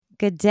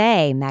Good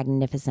day,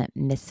 magnificent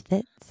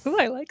misfits. Ooh,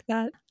 I like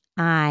that.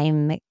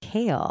 I'm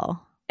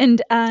Kale.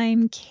 And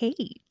I'm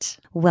Kate.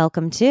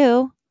 Welcome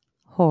to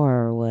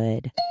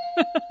Horrorwood.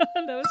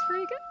 That was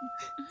pretty good.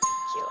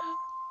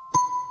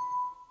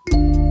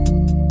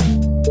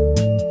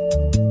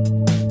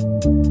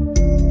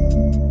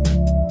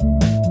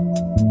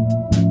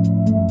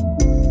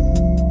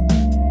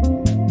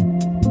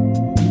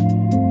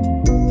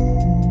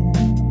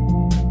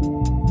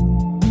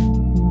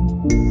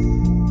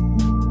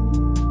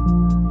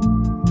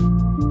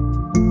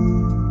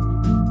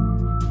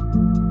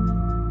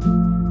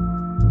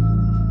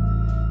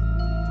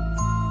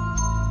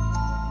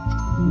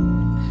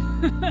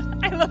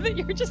 I love that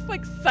you're just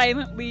like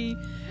silently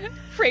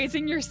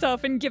praising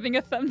yourself and giving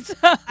a thumbs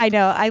up. I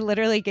know. I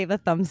literally gave a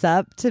thumbs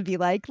up to be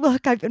like,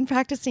 look, I've been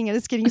practicing and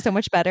it's getting so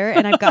much better.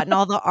 And I've gotten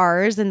all the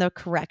R's in the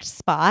correct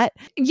spot.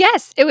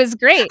 Yes, it was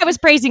great. I was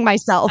praising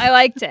myself. I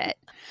liked it.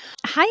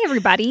 Hi,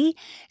 everybody.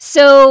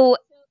 So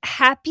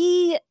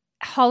happy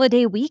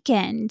holiday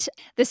weekend.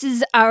 This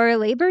is our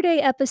Labor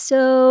Day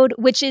episode,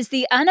 which is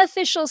the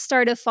unofficial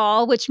start of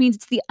fall, which means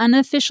it's the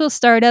unofficial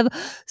start of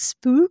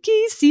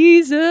spooky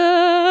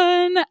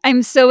season.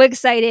 I'm so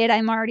excited.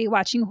 I'm already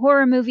watching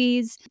horror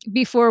movies.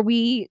 Before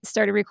we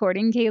started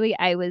recording, Kaylee,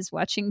 I was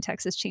watching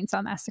Texas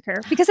Chainsaw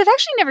Massacre because I've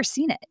actually never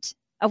seen it.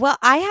 Well,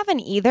 I haven't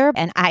either.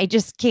 And I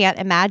just can't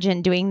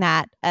imagine doing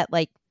that at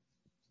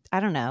I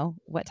don't know.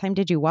 What time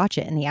did you watch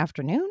it? In the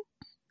afternoon?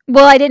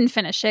 Well, I didn't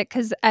finish it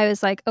because I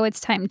was like, "Oh, it's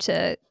time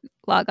to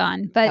log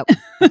on." But,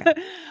 okay.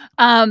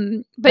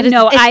 but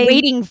no, it's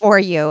waiting for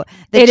you.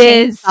 The it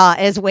chainsaw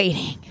is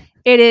waiting.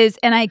 It is,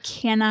 and I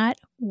cannot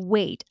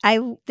wait.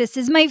 This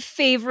is my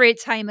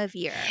favorite time of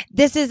year.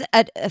 This is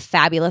a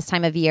fabulous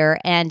time of year,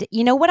 and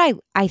you know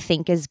what I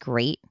think is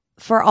great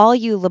for all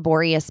you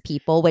laborious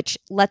people. Which,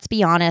 let's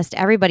be honest,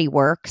 everybody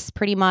works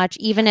pretty much,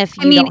 even if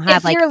you don't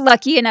have if you're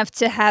lucky enough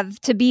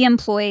to be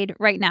employed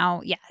right now,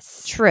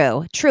 yes.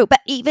 True. But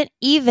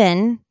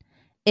even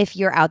if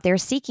you're out there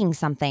seeking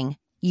something,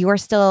 you are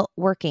still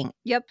working.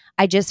 Yep.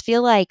 I just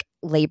feel like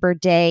Labor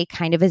Day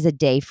kind of is a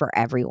day for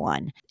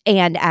everyone.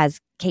 And as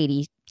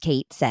Kate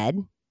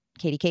said,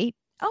 Kate?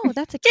 Oh,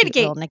 that's a cute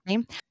little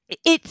nickname.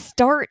 It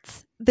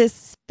starts this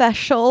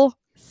special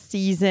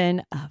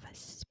season of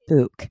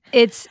spook.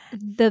 It's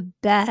the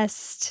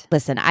best.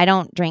 Listen, I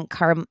don't drink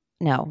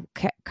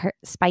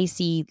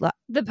spicy.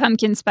 The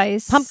pumpkin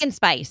spice. Pumpkin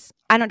spice.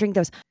 I don't drink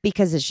those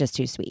because it's just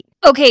too sweet.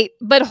 Okay,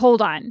 but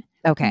hold on.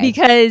 Okay.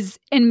 Because,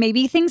 and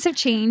maybe things have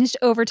changed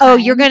over time. Oh,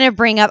 you're going to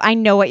bring up, I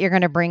know what you're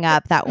going to bring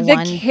up,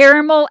 the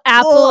caramel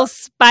apple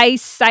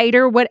spice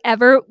cider,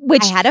 whatever,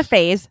 which I had a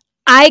phase.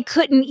 I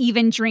couldn't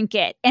even drink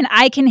it. And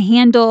I can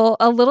handle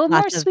a little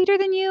more sweeter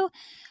than you.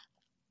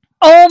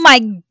 Oh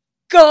my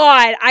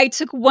God. I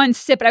took one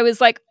sip and I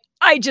was like,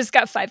 I just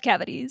got 5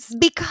 cavities.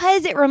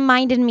 Because it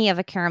reminded me of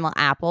a caramel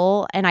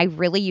apple, and I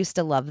really used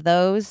to love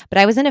those. But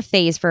I was in a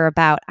phase for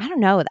about, I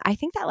don't know, I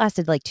think that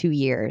lasted like 2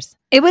 years.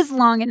 It was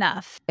long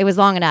enough. It was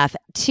long enough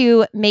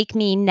to make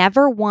me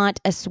never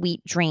want a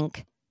sweet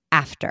drink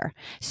after.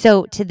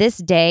 So to this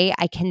day,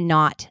 I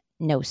cannot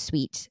know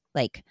sweet,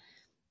 like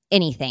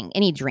anything,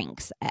 any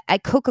drinks. A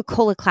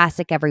Coca-Cola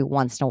Classic every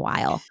once in a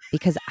while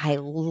because I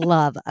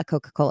love a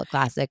Coca-Cola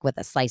Classic with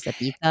a slice of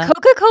pizza.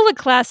 Coca-Cola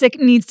Classic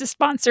needs to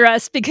sponsor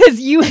us because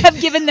you have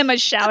given them a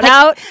shout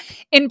out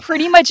in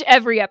pretty much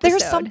every episode.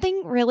 There's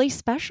something really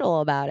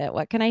special about it.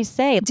 What can I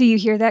say? Do you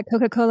hear that,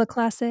 Coca-Cola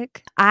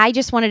Classic? I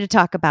just wanted to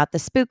talk about the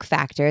spook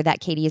factor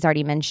that Katie has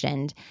already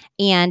mentioned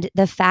and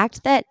the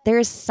fact that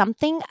there's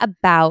something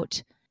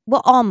about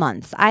all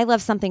months. I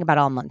love something about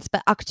all months,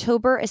 but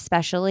October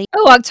especially.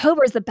 Oh,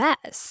 October is the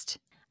best.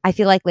 I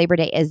feel like Labor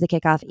Day is the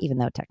kickoff, even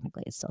though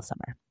technically it's still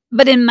summer.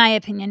 But in my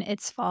opinion,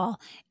 it's fall.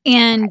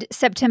 And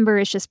September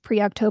is just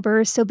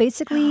pre-October. So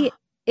basically,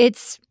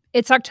 it's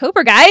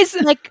October, guys.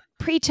 Like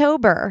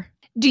pre-tober.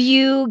 Do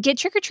you get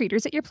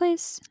trick-or-treaters at your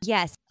place?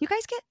 Yes. You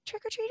guys get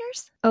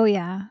trick-or-treaters? Oh,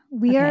 yeah.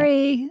 We are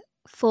a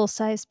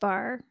full-size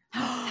bar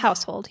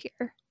household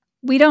here.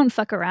 We don't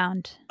fuck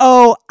around.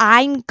 Oh,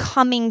 I'm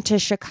coming to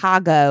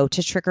Chicago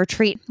to trick or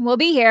treat. We'll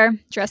be here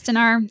dressed in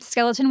our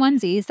skeleton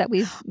onesies that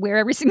we wear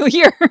every single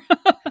year.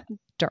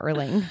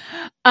 Darling.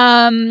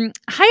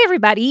 Hi,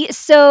 everybody.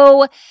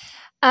 So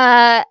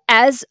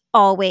as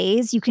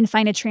always, you can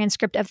find a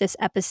transcript of this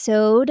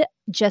episode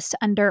just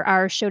under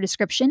our show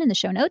description in the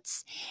show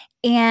notes.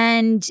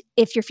 And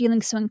if you're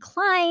feeling so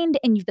inclined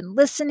and you've been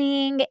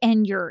listening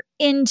and you're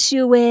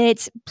into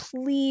it,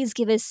 please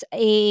give us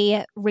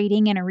a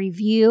rating and a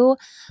review.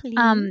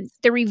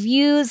 The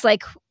reviews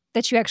like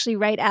that you actually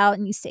write out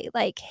and you say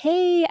like,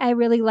 hey, I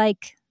really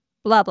like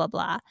blah, blah,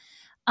 blah.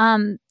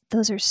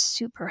 Those are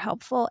super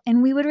helpful.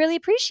 And we would really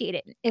appreciate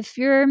it if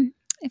you're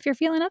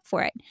feeling up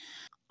for it.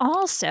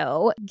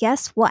 Also,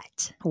 guess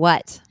what?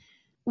 What?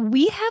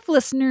 We have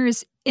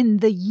listeners in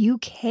the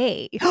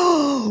UK.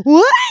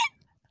 What?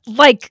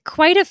 Like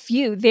quite a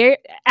few. There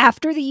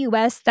after the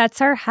US,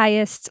 that's our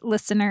highest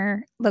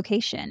listener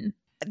location.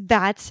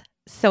 That's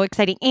so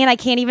exciting. And I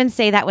can't even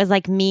say that was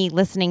like me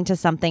listening to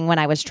something when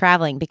I was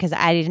traveling because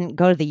I didn't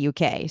go to the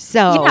UK.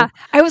 So Yeah,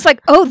 I was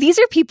like, oh, these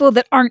are people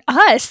that aren't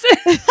us.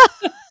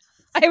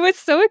 I was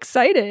so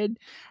excited.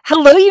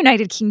 Hello,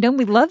 United Kingdom.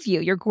 We love you.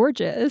 You're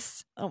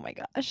gorgeous. oh my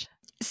gosh.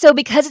 So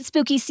because it's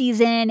spooky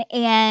season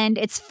and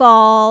it's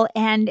fall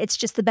and it's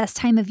just the best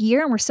time of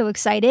year and we're so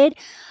excited,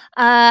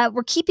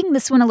 we're keeping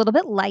this one a little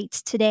bit light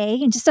today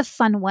and just a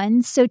fun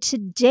one. So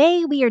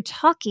today we are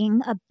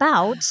talking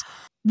about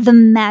the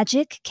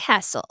Magic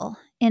Castle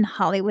in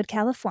Hollywood,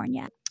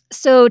 California.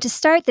 So to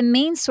start, the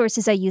main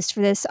sources I used for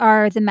this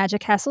are the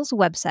Magic Castle's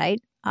website,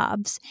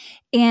 OBS,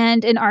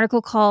 and an article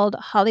called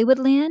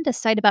Hollywoodland, a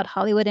site about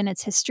Hollywood and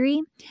its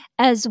history,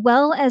 as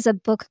well as a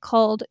book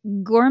called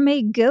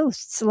Gourmet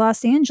Ghosts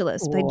Los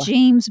Angeles by Ooh.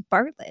 James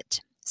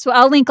Bartlett. So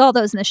I'll link all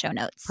those in the show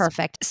notes.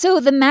 Perfect. So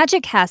the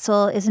Magic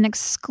Castle is an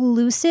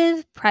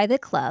exclusive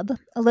private club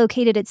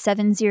located at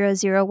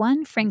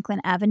 7001 Franklin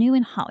Avenue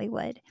in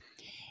Hollywood.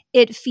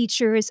 It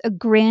features a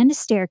grand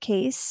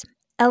staircase,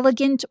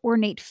 elegant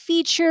ornate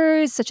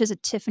features such as a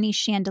Tiffany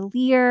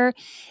chandelier.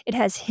 It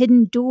has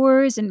hidden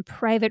doors and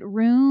private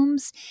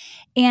rooms,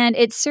 and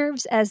it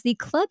serves as the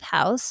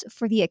clubhouse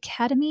for the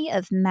Academy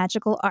of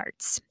Magical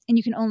Arts. And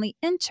you can only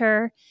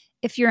enter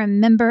if you're a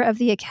member of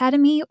the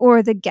Academy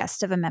or the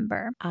guest of a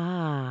member.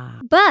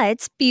 Ah.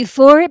 But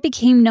before it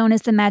became known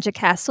as the Magic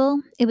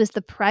Castle, it was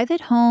the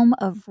private home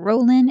of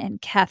Roland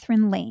and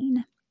Catherine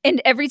Lane. And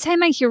every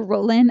time I hear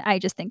Roland, I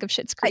just think of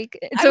Schitt's Creek.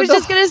 I was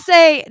just going to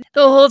say,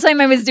 the whole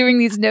time I was doing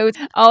these notes,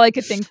 all I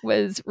could think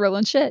was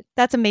Roland Schitt.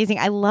 that's amazing.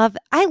 I love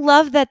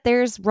that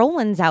there's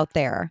Rolands out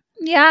there.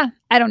 Yeah,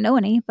 I don't know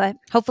any, but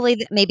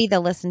Hopefully maybe they'll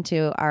listen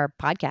to our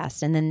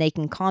podcast and then they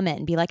can comment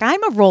and be like,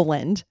 I'm a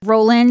Roland.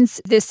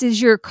 Roland's, this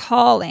is your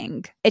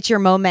calling. It's your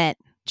moment.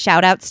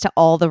 Shout outs to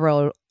all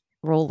the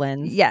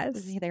Rolands.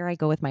 Yes. There I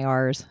go with my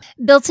R's.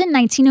 Built in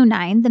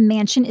 1909, the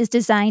mansion is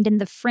designed in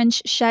the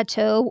French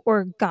chateau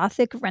or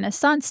Gothic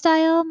Renaissance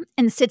style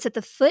and sits at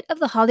the foot of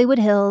the Hollywood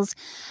Hills,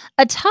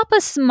 atop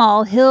a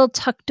small hill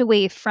tucked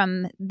away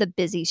from the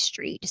busy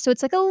street. So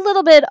it's like a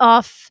little bit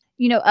off,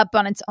 up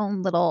on its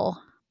own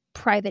little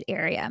private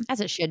area.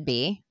 As it should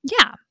be.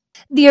 Yeah.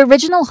 The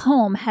original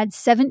home had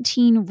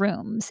 17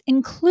 rooms,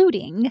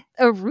 including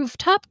a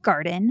rooftop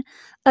garden,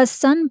 a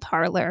sun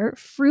parlor,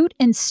 fruit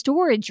and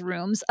storage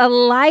rooms, a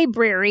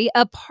library,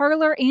 a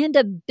parlor, and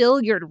a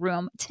billiard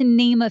room, to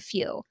name a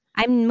few.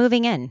 I'm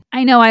moving in.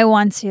 I know I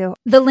want to.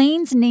 The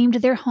Lanes named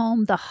their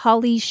home the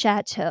Holly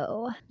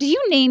Chateau. Do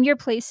you name your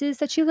places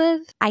that you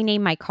live? I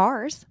name my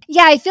cars.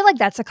 Yeah, I feel like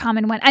that's a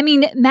common one. I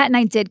mean, Matt and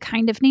I did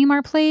kind of name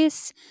our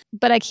place,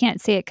 but I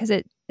can't say it because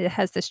it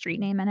has the street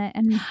name in it,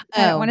 and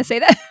I don't want to say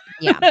that.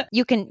 Yeah,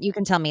 you can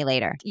tell me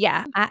later.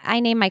 Yeah. I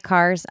name my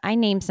cars. I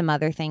name some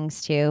other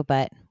things too,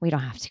 but we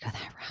don't have to go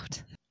that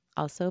route.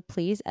 Also,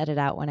 please edit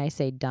out when I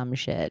say dumb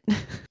shit.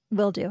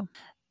 Will do.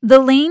 The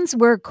Lanes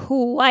were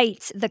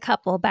quite the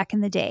couple back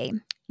in the day.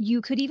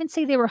 You could even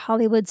say they were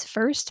Hollywood's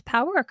first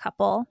power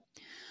couple.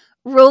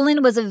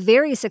 Roland was a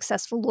very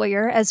successful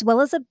lawyer as well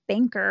as a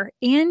banker,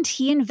 and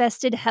he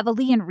invested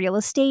heavily in real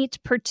estate,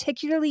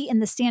 particularly in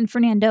the San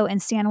Fernando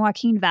and San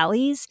Joaquin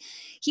valleys.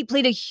 He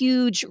played a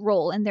huge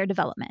role in their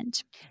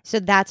development. So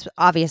that's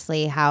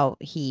obviously how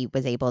he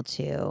was able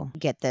to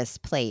get this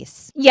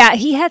place. Yeah,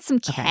 he had some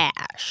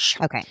cash.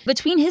 Okay.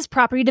 Between his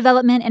property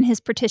development and his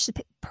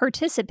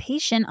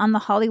participation on the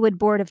Hollywood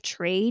Board of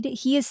Trade,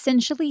 he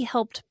essentially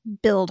helped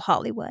build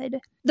Hollywood.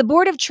 The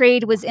Board of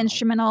Trade was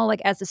instrumental,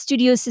 as the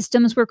studio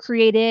systems were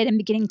created and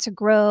beginning to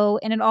grow,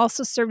 and it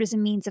also served as a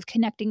means of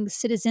connecting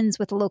citizens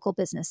with local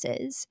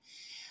businesses.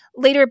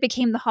 Later, it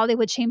became the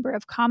Hollywood Chamber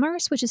of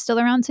Commerce, which is still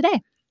around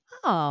today.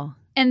 Oh.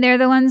 And they're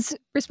the ones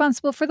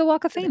responsible for the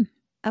Walk of Fame.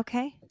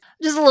 Okay.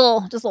 Just a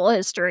little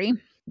history.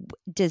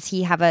 Does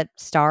he have a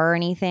star or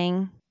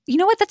anything? You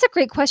know what? That's a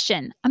great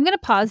question. I'm going to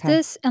pause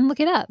this and look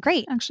it up.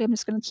 Great. Actually, I'm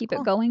just going to keep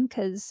it going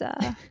because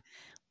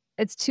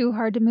it's too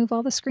hard to move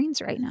all the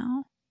screens right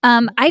now.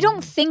 I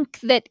don't think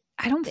the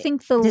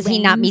Does he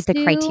not meet the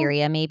Lanes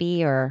criteria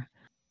maybe, or?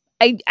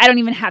 I don't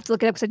even have to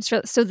look it up because I just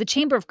realized. So the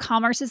Chamber of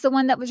Commerce is the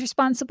one that was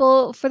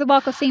responsible for the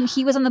Walk of Fame.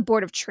 He was on the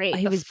Board of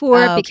Trade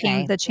before it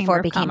became the Chamber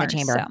of Commerce.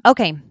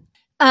 Okay.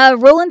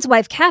 Roland's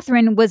wife,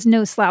 Catherine, was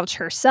no slouch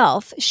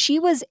herself. She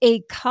was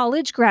a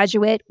college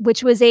graduate,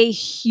 which was a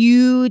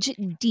huge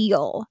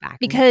deal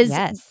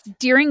because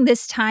during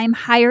this time,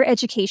 higher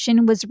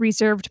education was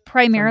reserved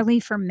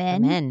primarily for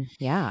men. For men,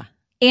 yeah.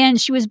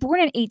 And she was born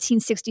in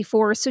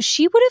 1864, so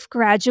she would have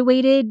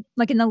graduated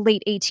in the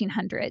late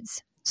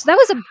 1800s. So that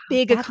was a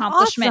big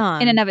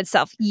accomplishment in and of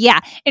itself. Yeah.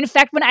 In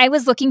fact, when I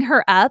was looking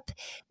her up,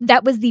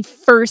 that was the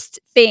first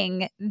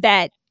thing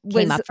that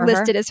was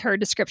listed as her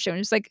description.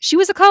 It was she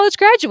was a college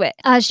graduate.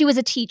 She was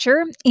a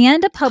teacher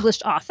and a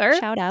published author.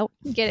 Shout out.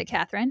 Get it,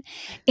 Catherine.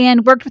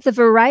 And worked with a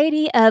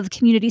variety of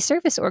community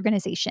service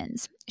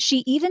organizations.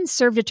 She even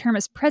served a term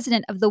as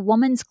president of the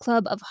Women's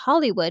Club of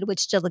Hollywood,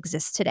 which still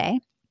exists today.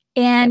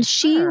 And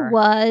she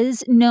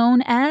was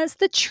known as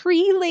the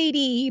Tree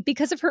Lady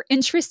because of her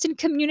interest in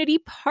community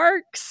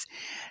parks.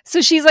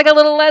 So she's like a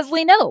little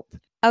Leslie Knope.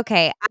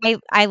 Okay,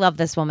 I love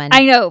this woman.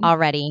 I know.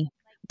 Already.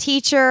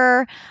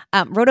 Teacher,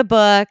 wrote a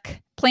book,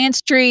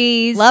 Plants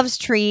trees. loves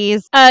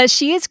trees.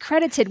 She is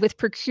credited with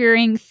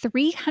procuring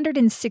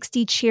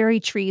 360 cherry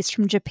trees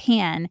from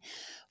Japan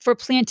for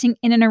planting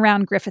in and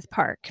around Griffith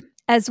Park,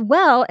 as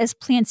well as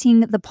planting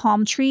the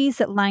palm trees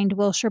that lined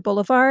Wilshire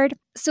Boulevard.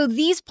 So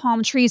these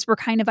palm trees were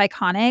kind of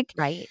iconic.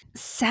 Right.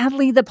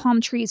 Sadly, the palm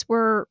trees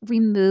were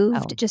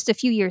removed just a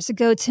few years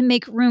ago to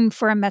make room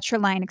for a Metro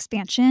line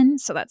expansion.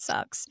 So that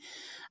sucks.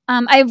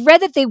 I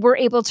read that they were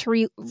able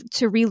to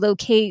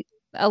relocate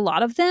a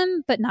lot of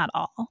them, but not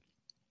all.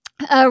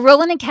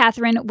 Roland and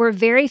Catherine were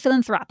very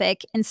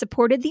philanthropic and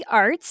supported the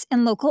arts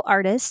and local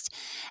artists,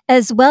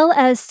 as well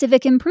as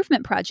civic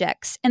improvement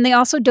projects. And they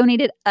also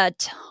donated a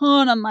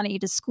ton of money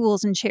to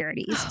schools and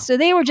charities. So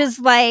they were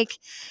just like,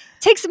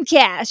 take some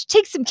cash.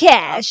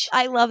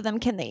 I love them.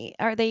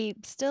 Are they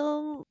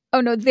still?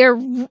 Oh no, they're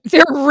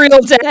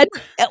real dead.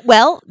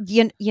 Well,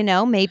 you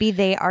know, maybe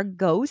they are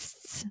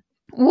ghosts.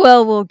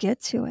 Well, we'll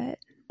get to it.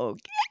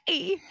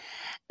 Okay.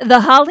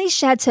 The Holly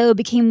Chateau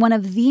became one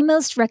of the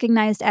most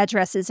recognized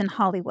addresses in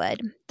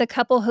Hollywood. The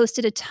couple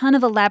hosted a ton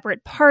of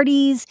elaborate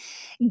parties.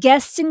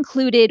 Guests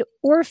included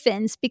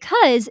orphans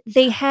because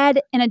they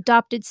had an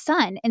adopted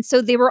son. And so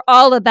they were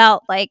all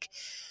about like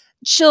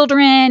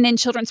children and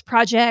children's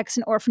projects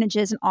and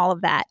orphanages and all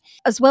of that.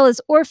 As well as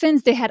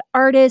orphans, they had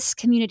artists,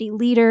 community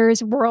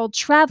leaders, world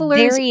travelers.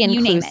 Very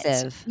inclusive. You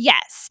name it.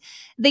 Yes.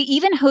 They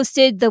even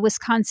hosted the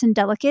Wisconsin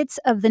delegates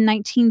of the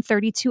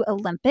 1932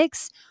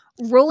 Olympics.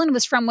 Roland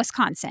was from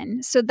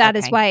Wisconsin, so that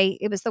is why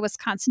it was the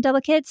Wisconsin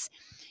delegates.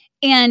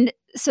 And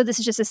so this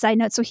is just a side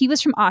note. So he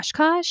was from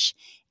Oshkosh,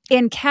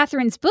 and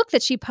Catherine's book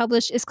that she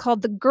published is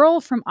called The Girl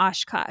from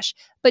Oshkosh,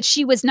 but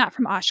she was not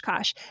from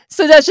Oshkosh.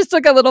 So that's just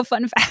like a little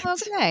fun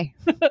fact. Okay.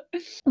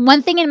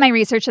 One thing in my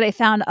research that I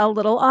found a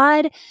little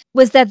odd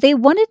was that they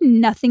wanted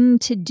nothing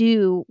to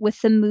do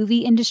with the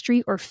movie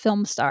industry or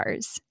film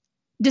stars.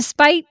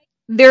 Despite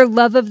their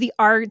love of the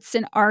arts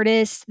and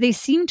artists, they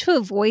seem to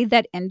avoid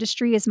that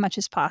industry as much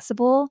as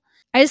possible.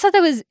 I just thought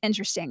that was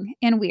interesting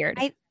and weird.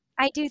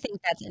 I do think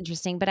that's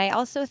interesting, but I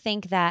also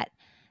think that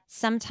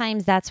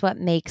sometimes that's what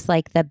makes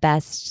like the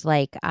best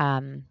like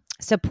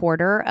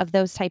supporter of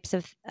those types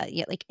of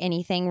like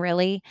anything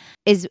really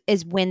is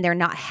when they're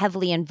not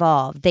heavily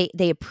involved.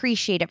 They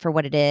appreciate it for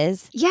what it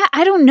is. Yeah,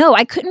 I don't know.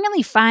 I couldn't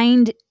really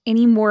find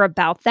any more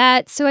about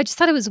that, so I just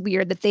thought it was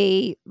weird that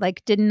they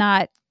like did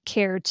not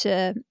care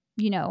to,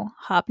 you know,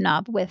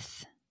 hobnob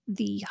with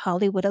the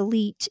Hollywood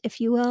elite, if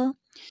you will.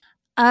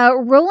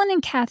 Roland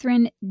and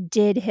Catherine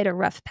did hit a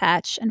rough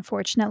patch,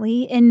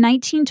 unfortunately. In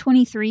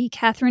 1923,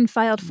 Catherine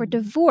filed for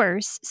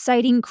divorce,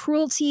 citing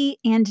cruelty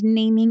and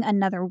naming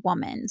another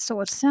woman.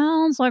 So it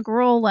sounds like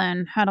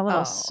Roland had a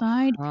little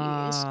side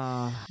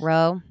piece.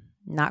 Ro,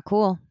 not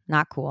cool.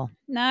 Not cool.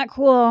 Not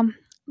cool.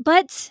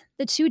 But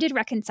the two did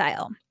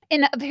reconcile.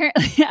 And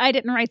apparently, I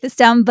didn't write this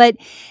down, but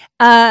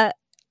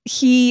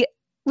he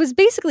was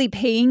basically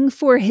paying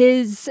for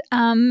his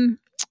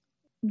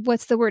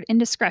what's the word?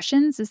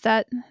 Indiscretions? Is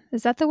that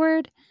the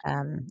word?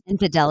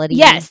 Infidelity.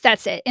 Yes,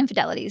 that's it.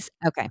 Infidelities.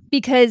 Okay.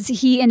 Because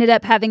he ended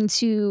up having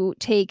to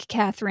take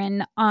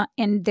Catherine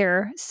and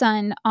their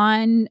son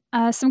on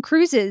some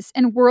cruises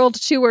and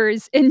world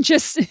tours, and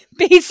just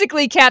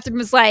basically Catherine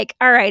was like,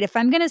 all right, if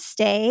I'm going to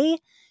stay,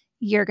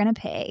 you're going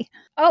to pay.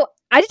 Oh,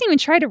 I didn't even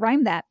try to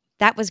rhyme that.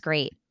 That was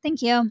great.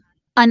 Thank you.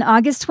 On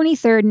August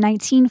 23rd,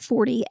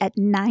 1940, at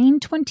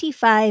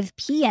 9:25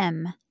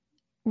 p.m.,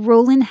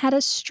 Roland had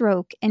a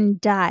stroke and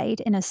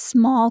died in a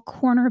small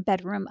corner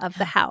bedroom of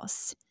the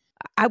house.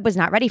 I was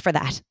not ready for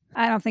that.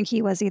 I don't think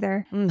he was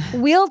either.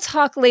 We'll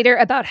talk later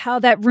about how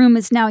that room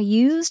is now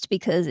used,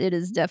 because it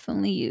is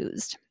definitely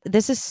used.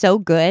 This is so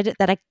good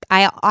that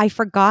I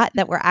forgot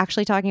that we're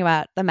actually talking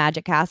about the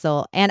Magic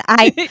Castle, and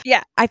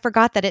I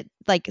forgot that it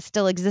like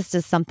still exists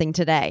as something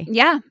today.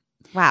 Yeah.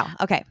 Wow.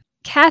 Okay.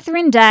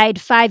 Catherine died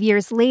 5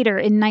 years later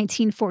in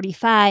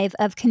 1945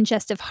 of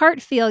congestive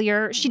heart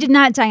failure. She did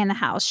not die in the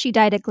house. She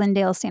died at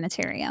Glendale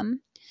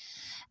Sanitarium.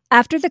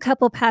 After the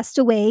couple passed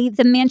away,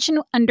 the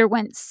mansion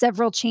underwent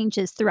several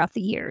changes throughout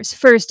the years.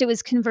 First, it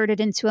was converted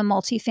into a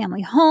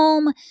multifamily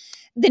home,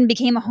 then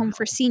became a home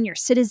for senior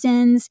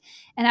citizens.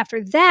 And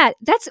after that,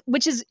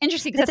 which is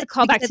interesting because that's a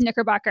callback to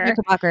Knickerbocker.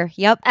 Knickerbocker,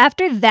 yep.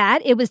 After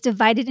that, it was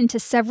divided into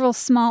several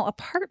small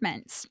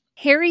apartments.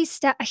 Harry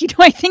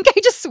I think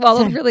I just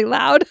swallowed really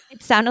loud.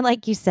 It sounded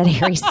like you said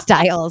Harry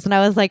Styles, and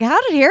I was like,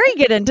 how did Harry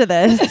get into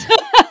this?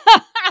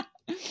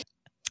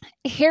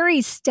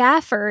 Harry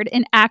Stafford,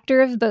 an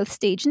actor of both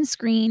stage and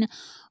screen,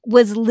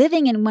 was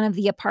living in one of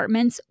the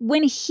apartments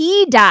when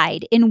he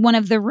died in one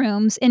of the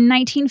rooms in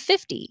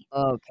 1950.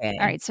 Okay.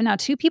 All right, so now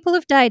 2 people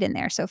have died in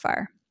there so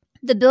far.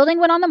 The building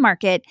went on the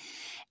market,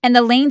 and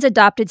the Lane's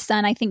adopted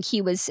son, I think he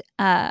was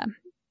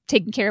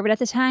taking care of it at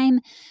the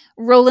time,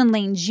 Roland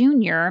Lane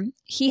Jr.,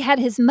 he had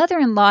his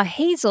mother-in-law,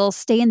 Hazel,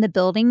 stay in the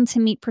building to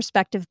meet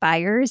prospective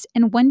buyers,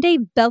 and one day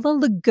Bela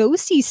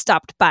Lugosi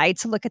stopped by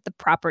to look at the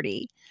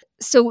property.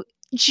 So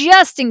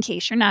Just in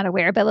case you're not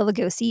aware, Bela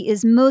Lugosi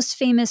is most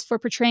famous for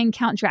portraying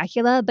Count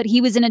Dracula, but he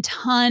was in a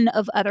ton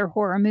of other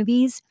horror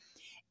movies.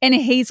 And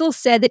Hazel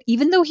said that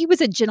even though he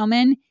was a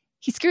gentleman,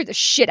 he scared the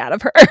shit out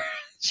of her.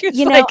 She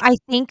was I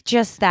think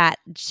just that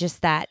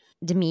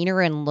demeanor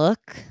and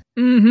look.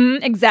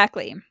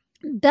 Exactly.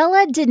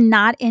 Bella did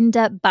not end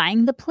up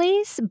buying the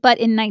place, but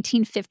in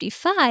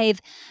 1955,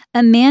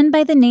 a man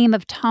by the name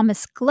of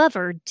Thomas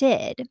Glover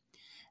did.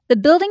 The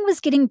building was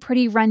getting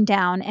pretty run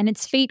down and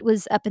its fate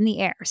was up in the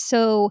air.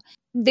 So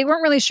they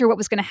weren't really sure what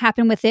was going to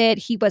happen with it.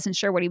 He wasn't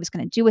sure what he was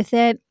going to do with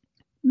it.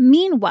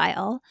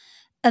 Meanwhile,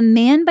 a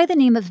man by the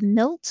name of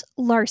Milt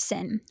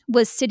Larson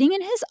was sitting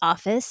in his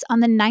office on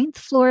the 9th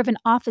floor of an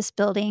office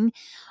building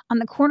on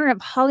the corner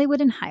of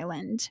Hollywood and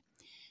Highland.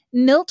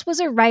 Milt was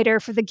a writer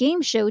for the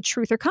game show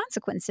Truth or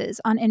Consequences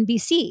on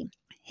NBC.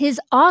 His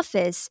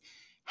office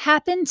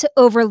happened to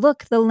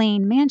overlook the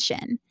Lane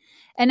mansion.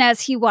 And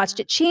as he watched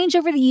it change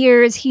over the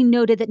years, he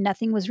noted that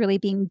nothing was really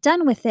being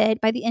done with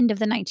it. By the end of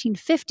the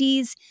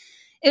 1950s,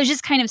 it was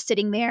just kind of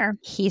sitting there.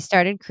 He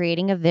started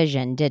creating a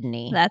vision, didn't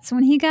he? That's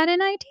when he got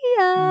an idea.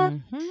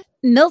 Mm-hmm.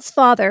 Milt's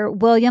father,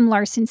 William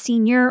Larson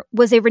Sr.,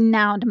 was a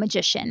renowned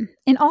magician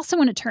and also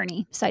an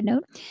attorney, side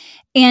note.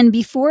 And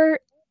before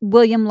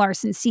William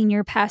Larson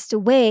Sr. passed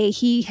away,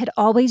 he had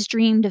always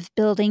dreamed of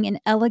building an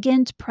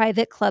elegant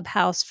private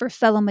clubhouse for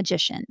fellow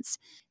magicians.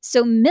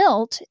 So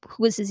Milt,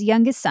 who was his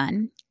youngest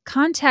son,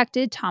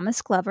 contacted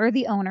Thomas Glover,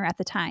 the owner at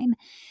the time,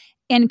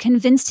 and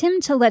convinced him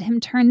to let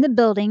him turn the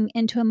building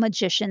into a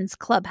magician's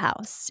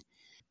clubhouse.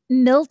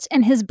 Milt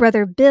and his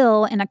brother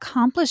Bill, an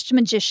accomplished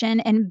magician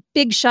and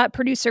big shot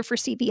producer for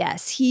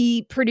CBS,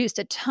 he produced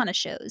a ton of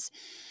shows.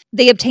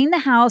 They obtained the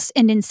house,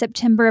 and in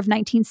September of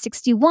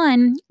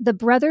 1961, the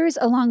brothers,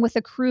 along with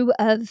a crew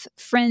of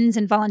friends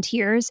and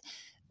volunteers,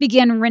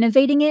 began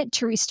renovating it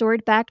to restore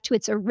it back to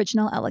its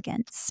original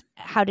elegance.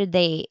 How did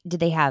they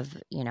have,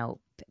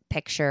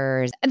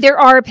 pictures? There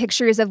are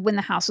pictures of when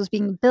the house was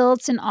being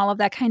built and all of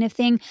that kind of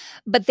thing,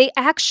 but they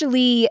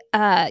actually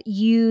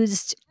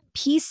used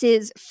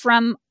pieces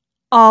from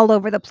all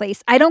over the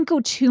place. I don't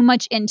go too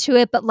much into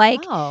it, but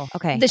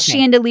the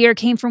chandelier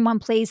came from one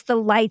place. The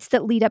lights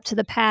that lead up to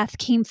the path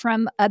came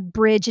from a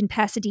bridge in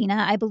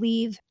Pasadena, I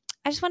believe.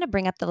 I just want to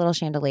bring up the little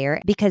chandelier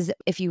because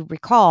if you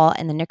recall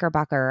in the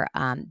Knickerbocker,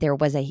 there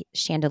was a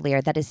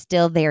chandelier that is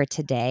still there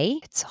today.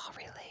 It's all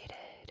related.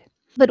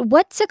 But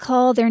what to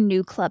call their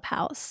new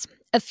clubhouse?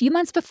 A few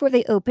months before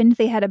they opened,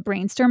 they had a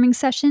brainstorming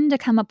session to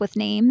come up with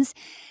names.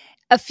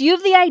 A few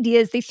of the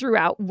ideas they threw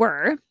out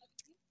were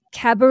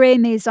Cabaret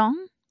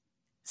Maison,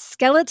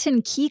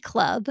 Skeleton Key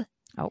Club,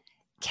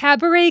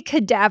 Cabaret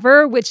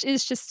Cadaver, which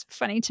is just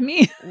funny to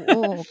me.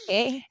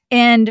 Okay.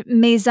 And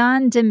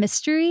Maison de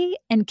Mystery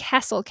and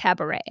Castle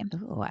Cabaret.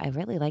 Oh, I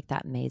really like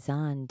that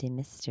Maison de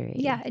Mystery.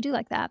 Yeah, I do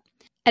like that.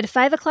 At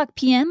 5:00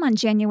 p.m. on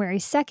January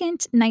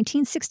 2nd,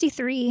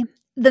 1963,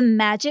 the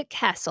Magic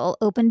Castle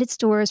opened its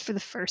doors for the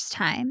first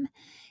time.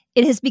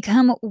 It has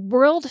become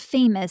world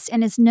famous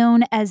and is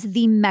known as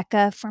the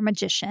Mecca for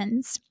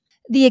magicians.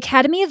 The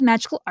Academy of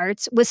Magical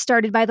Arts was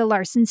started by the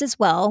Larsons as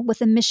well,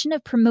 with a mission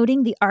of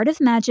promoting the art of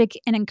magic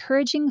and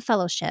encouraging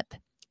fellowship.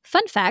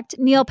 Fun fact,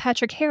 Neil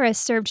Patrick Harris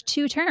served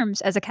 2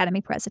 terms as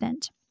Academy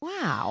president.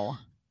 Wow.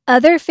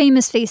 Other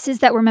famous faces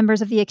that were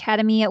members of the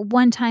Academy at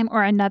one time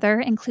or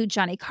another include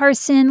Johnny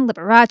Carson,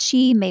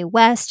 Liberace, Mae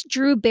West,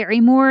 Drew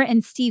Barrymore,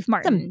 and Steve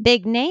Martin. Some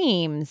big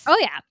names. Oh,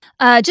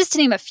 yeah. Just to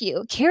name a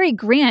few, Cary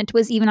Grant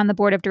was even on the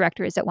board of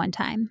directors at one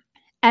time.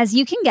 As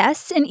you can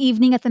guess, an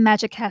evening at the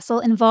Magic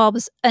Castle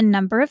involves a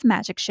number of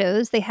magic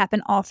shows. They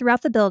happen all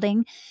throughout the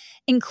building,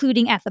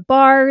 including at the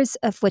bars,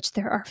 of which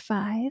there are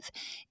 5,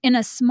 in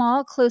a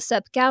small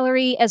close-up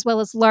gallery, as well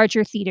as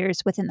larger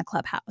theaters within the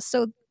clubhouse.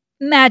 So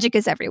magic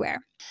is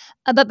everywhere.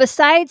 But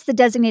besides the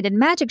designated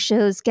magic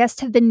shows,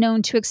 guests have been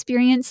known to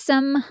experience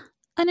some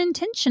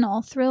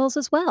unintentional thrills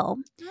as well.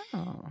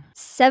 Oh.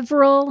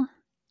 Several,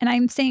 and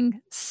I'm saying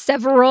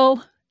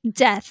several,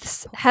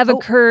 deaths have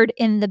occurred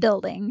in the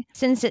building.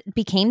 Since it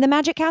became the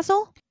Magic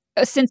Castle?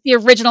 Since the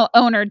original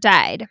owner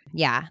died.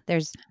 Yeah,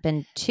 there's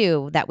been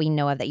 2 that we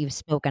know of that you've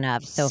spoken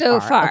of so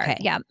far. Okay.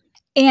 Yeah.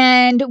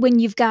 And when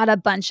you've got a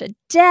bunch of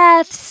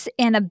deaths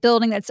and a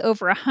building that's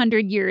over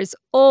 100 years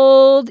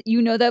old,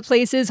 you know that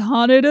place is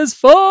haunted as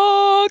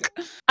fuck.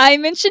 I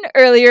mentioned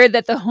earlier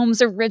that the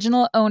home's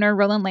original owner,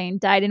 Roland Lane,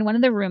 died in one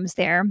of the rooms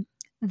there.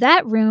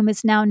 That room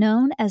is now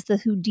known as the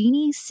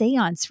Houdini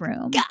Seance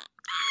Room.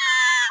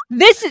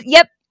 This is,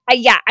 yep.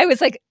 I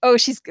was like, oh,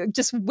 she's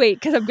just wait,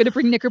 because I'm going to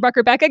bring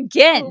Knickerbocker back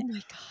again. Oh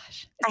my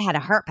gosh. I had a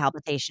heart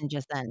palpitation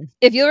just then.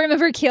 If you'll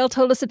remember, Kale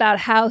told us about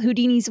how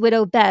Houdini's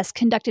widow, Bess,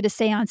 conducted a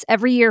seance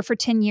every year for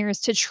 10 years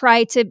to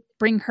try to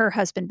bring her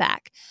husband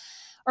back,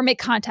 or make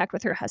contact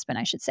with her husband,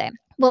 I should say.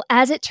 Well,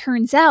 as it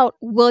turns out,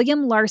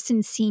 William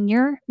Larson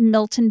Sr.,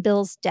 Milton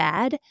Bill's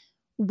dad,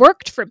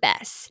 worked for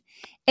Bess,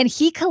 and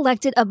he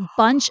collected a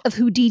bunch of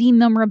Houdini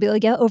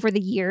memorabilia over the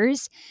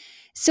years.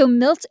 So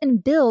Milt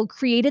and Bill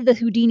created the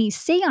Houdini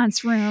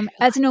seance room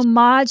as an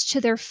homage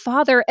to their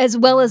father, as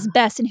well as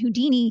Bess and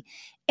Houdini.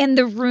 And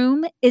the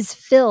room is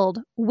filled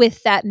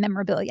with that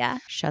memorabilia.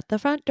 Shut the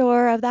front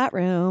door of that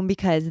room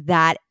because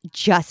that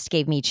just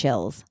gave me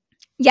chills.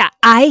 Yeah,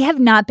 I have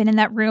not been in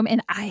that room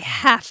and I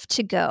have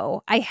to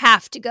go.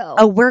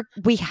 Oh,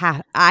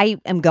 I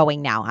am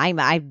going now.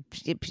 I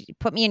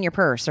put me in your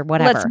purse or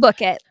whatever. Let's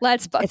book it.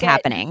 It's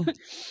happening.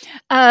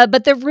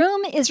 But the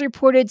room is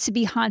reported to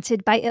be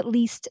haunted by at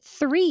least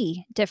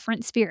 3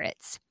 different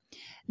spirits.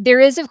 There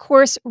is, of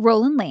course,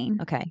 Roland Lane,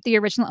 the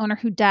original owner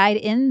who died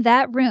in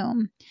that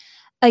room.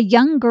 A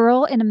young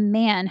girl and a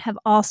man have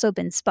also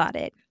been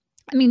spotted.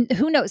 I mean,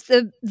 who knows?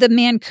 The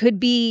man could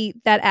be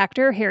that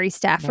actor, Harry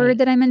Stafford,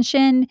 that I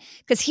mentioned,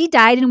 because he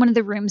died in one of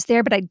the rooms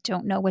there, but I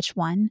don't know which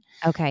one.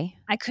 Okay.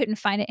 I couldn't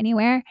find it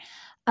anywhere.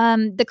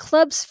 The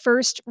club's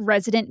first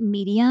resident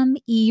medium,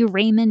 E.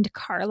 Raymond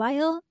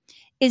Carlisle,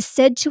 is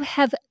said to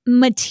have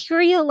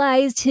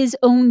materialized his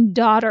own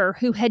daughter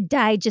who had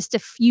died just a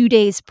few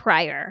days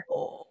prior.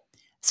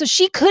 So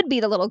she could be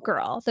the little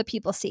girl that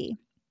people see.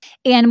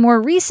 And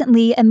more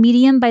recently, a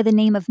medium by the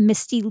name of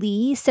Misty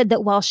Lee said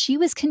that while she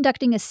was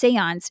conducting a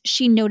seance,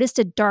 she noticed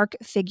a dark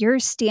figure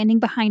standing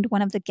behind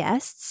one of the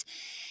guests.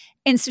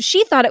 And so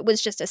she thought it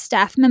was just a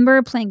staff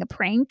member playing a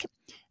prank.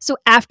 So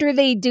after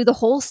they do the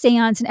whole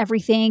seance and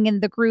everything,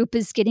 and the group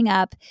is getting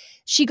up,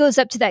 she goes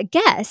up to that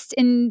guest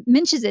and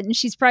mentions it. And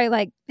she's probably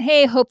like,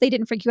 hey, hope they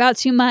didn't freak you out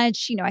too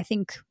much. You know, I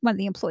think one of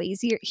the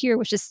employees here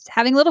was just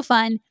having a little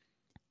fun.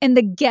 And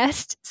the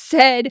guest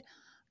said,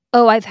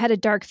 oh, I've had a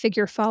dark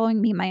figure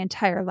following me my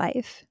entire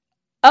life.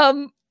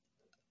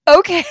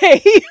 Okay.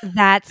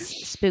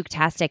 That's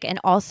spooktastic. And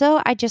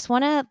also, I just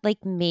want to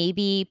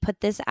maybe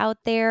put this out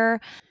there.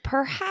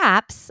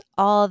 Perhaps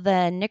all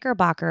the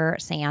Knickerbocker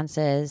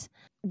seances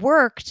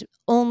worked,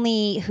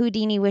 only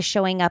Houdini was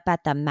showing up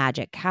at the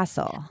Magic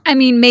Castle. I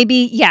mean,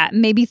 maybe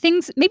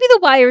the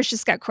wires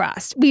just got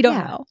crossed. We don't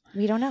know.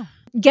 We don't know.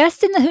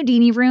 Guests in the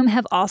Houdini room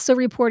have also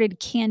reported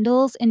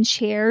candles and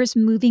chairs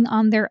moving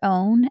on their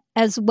own,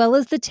 as well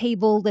as the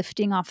table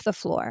lifting off the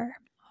floor.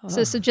 Oh.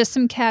 So just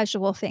some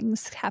casual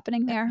things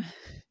happening there.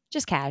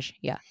 Just cash,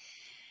 yeah.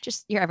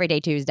 Just your everyday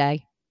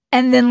Tuesday.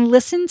 And then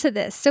listen to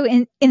this. So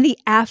in the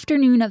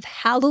afternoon of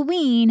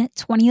Halloween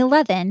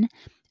 2011,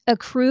 a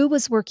crew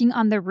was working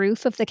on the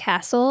roof of the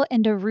castle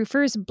and a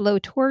roofer's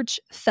blowtorch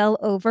fell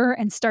over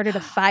and started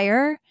a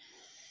fire.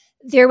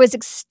 There was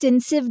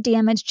extensive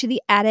damage to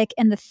the attic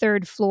and the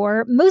 3rd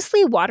floor,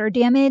 mostly water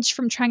damage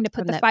from trying to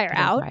put the fire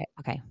out.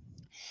 Okay.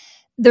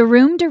 The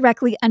room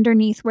directly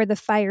underneath where the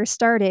fire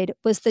started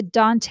was the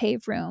Dante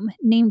room,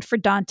 named for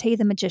Dante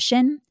the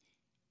magician.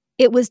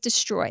 It was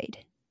destroyed.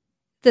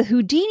 The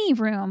Houdini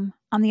room,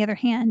 on the other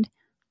hand,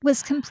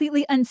 was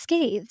completely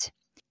unscathed.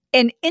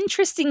 And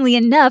interestingly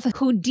enough,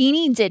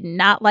 Houdini did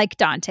not like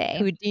Dante.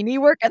 Houdini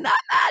working that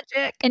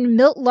magic. And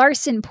Milt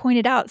Larson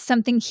pointed out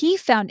something he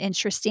found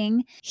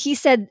interesting. He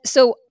said,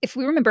 so if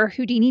we remember,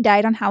 Houdini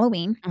died on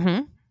Halloween,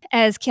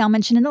 as Kale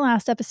mentioned in the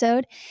last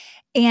episode.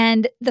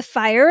 And the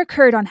fire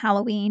occurred on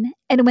Halloween.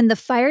 And when the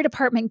fire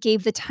department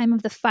gave the time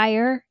of the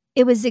fire,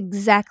 it was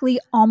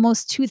exactly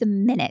almost to the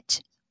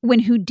minute when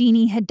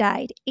Houdini had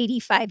died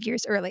 85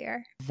 years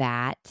earlier.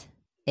 That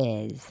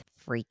is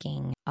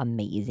freaking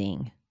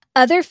amazing.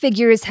 Other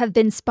figures have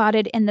been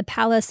spotted in the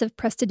Palace of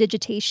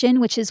Prestidigitation,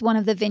 which is one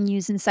of the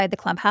venues inside the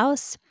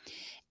clubhouse.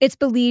 It's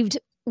believed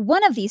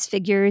one of these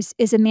figures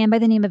is a man by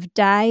the name of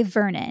Di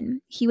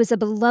Vernon. He was a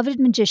beloved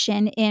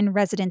magician in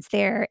residence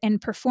there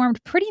and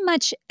performed pretty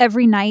much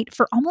every night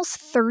for almost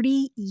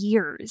 30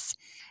 years.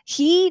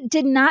 He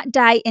did not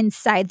die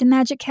inside the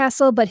Magic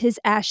Castle, but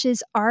his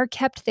ashes are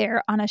kept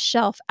there on a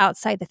shelf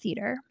outside the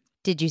theater.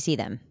 Did you see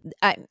them?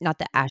 Not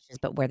the ashes,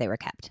 but where they were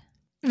kept.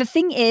 The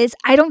thing is,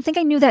 I don't think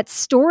I knew that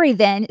story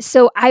then,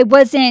 so I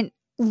wasn't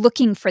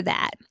looking for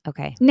that.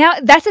 Okay. Now,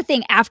 that's the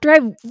thing. After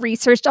I've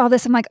researched all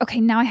this, I'm like,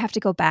 okay, now I have to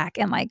go back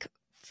and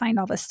find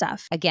all this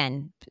stuff.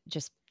 Again,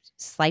 just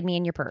slide me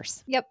in your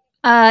purse. Yep.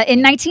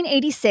 In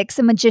 1986,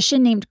 a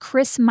magician named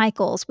Chris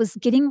Michaels was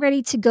getting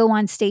ready to go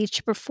on stage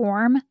to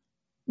perform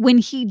when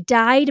he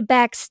died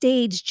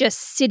backstage just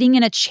sitting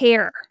in a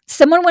chair.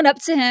 Someone went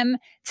up to him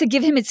to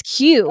give him his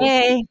cue.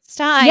 Hey, it's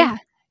time.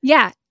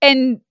 Yeah.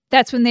 And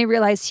that's when they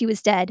realized he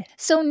was dead.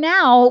 So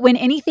now when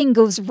anything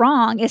goes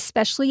wrong,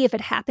 especially if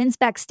it happens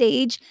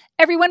backstage,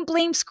 everyone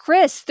blames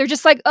Chris. They're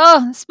just like,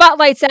 oh,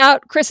 spotlight's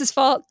out, Chris's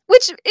fault,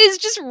 which is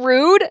just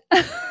rude.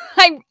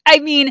 I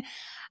mean,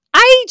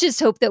 I just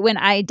hope that when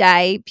I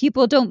die,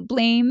 people don't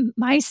blame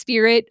my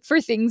spirit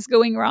for things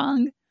going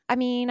wrong. I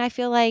mean, I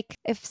feel like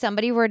if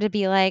somebody were to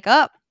be like,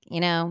 oh,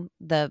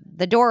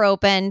 the door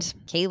opened,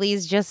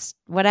 Kaylee's just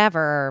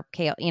whatever,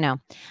 Kale,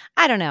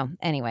 I don't know.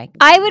 Anyway.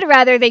 I would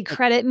rather they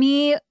credit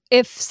me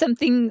if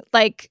something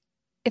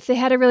if they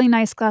had a really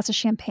nice glass of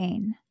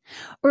champagne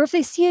or if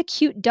they see a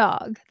cute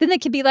dog, then they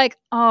could be like,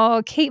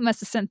 oh, Kate must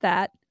have sent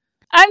that.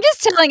 I'm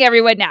just telling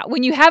everyone now,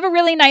 when you have a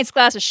really nice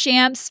glass of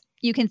champs,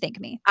 you can thank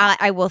me.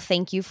 I will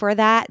thank you for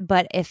that.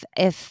 But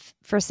if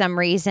for some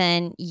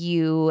reason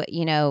your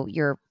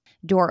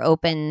door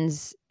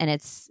opens and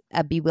it's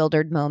a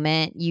bewildered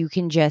moment, you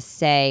can just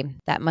say,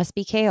 that must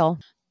be kale.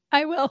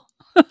 I will.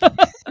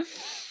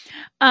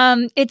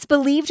 It's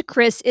believed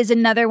Chris is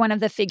another one of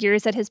the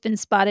figures that has been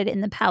spotted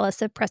in the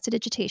Palace of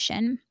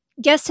Prestidigitation.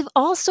 Guests have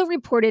also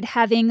reported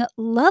having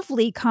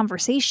lovely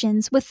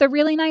conversations with the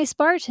really nice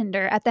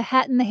bartender at the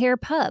Hat in the Hare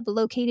pub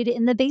located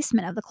in the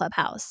basement of the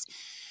clubhouse.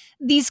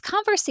 These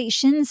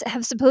conversations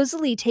have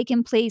supposedly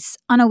taken place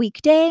on a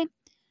weekday,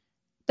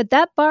 but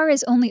that bar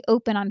is only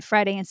open on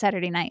Friday and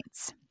Saturday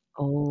nights.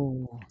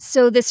 Oh.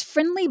 So this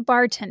friendly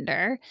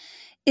bartender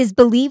is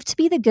believed to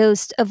be the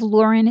ghost of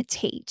Lauren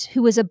Tate,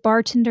 who was a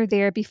bartender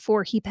there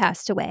before he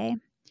passed away.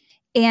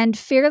 And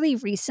fairly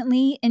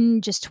recently,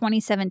 in just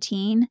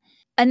 2017,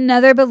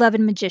 another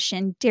beloved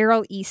magician,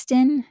 Daryl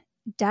Easton,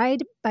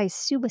 died by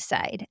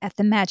suicide at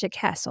the Magic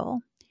Castle.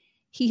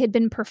 He had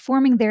been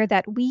performing there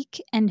that week,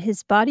 and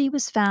his body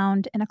was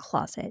found in a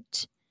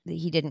closet.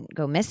 He didn't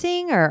go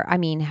missing? Or, I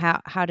mean,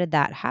 how did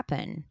that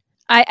happen?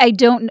 I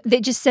don't, they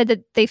just said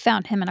that they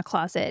found him in a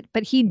closet,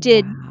 but he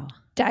did Wow.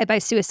 die by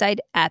suicide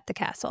at the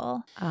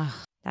castle.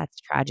 Oh, that's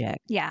tragic.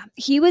 Yeah.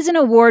 He was an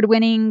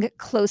award-winning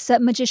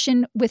close-up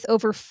magician with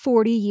over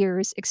 40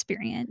 years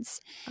experience.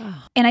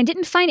 Oh. And I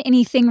didn't find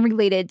anything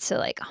related to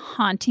like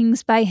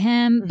hauntings by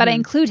him, but I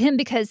include him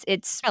because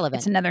it's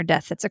relevant. It's another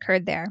death that's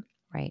occurred there.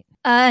 Right.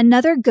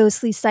 Another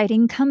ghostly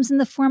sighting comes in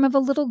the form of a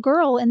little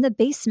girl in the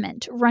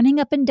basement running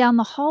up and down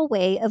the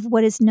hallway of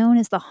what is known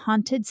as the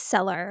haunted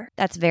cellar.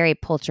 That's very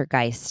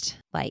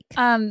poltergeist-like.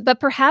 But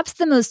perhaps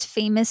the most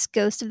famous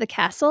ghost of the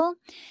castle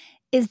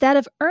is that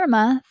of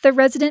Irma, the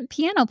resident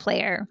piano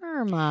player.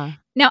 Irma.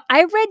 Now,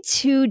 I read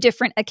 2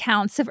 different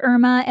accounts of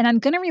Irma, and I'm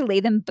going to relay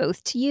them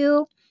both to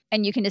you,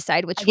 and you can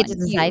decide which I one get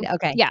to decide? you...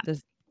 Okay. Yeah.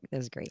 This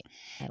is great.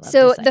 I love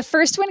So deciding. the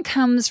first one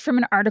comes from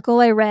an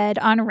article I read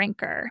on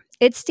Ranker.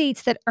 It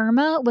states that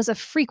Irma was a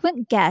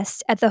frequent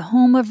guest at the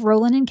home of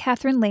Roland and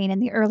Catherine Lane in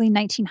the early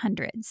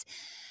 1900s.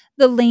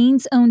 The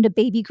Lanes owned a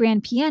baby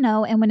grand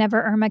piano, and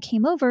whenever Irma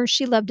came over,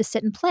 she loved to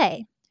sit and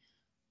play.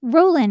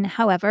 Roland,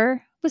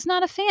 however, was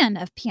not a fan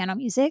of piano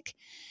music,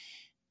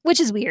 which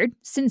is weird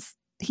since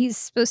he's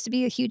supposed to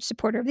be a huge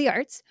supporter of the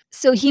arts.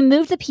 So he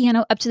moved the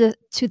piano up to the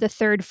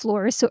 3rd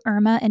floor so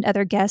Irma and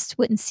other guests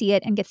wouldn't see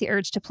it and get the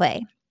urge to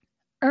play.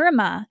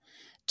 Irma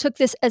took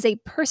this as a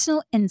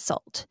personal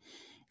insult.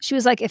 She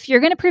was like, if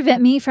you're going to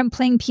prevent me from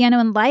playing piano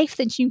in life,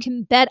 then you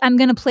can bet I'm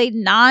going to play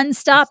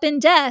nonstop in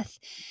death.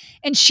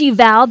 And she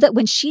vowed that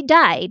when she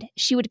died,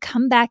 she would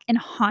come back and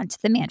haunt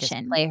the mansion.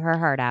 Just play her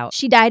heart out.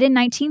 She died in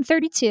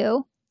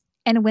 1932.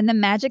 And when the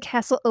Magic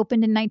Castle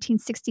opened in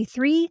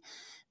 1963,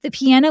 the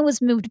piano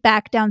was moved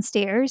back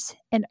downstairs,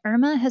 and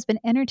Irma has been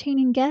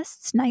entertaining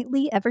guests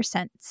nightly ever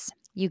since.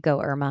 You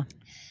go, Irma.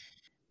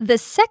 The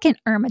second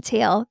Irma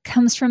tale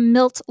comes from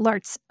Milt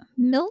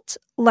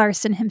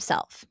Larson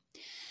himself.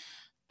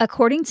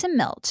 According to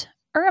Milt,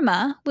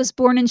 Irma was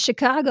born in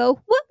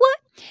Chicago,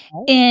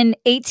 in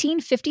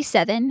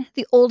 1857,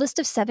 the oldest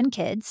of 7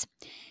 kids.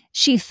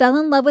 She fell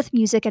in love with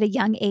music at a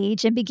young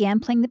age and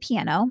began playing the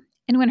piano.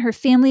 And when her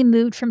family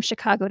moved from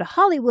Chicago to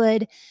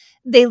Hollywood,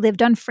 they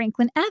lived on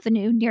Franklin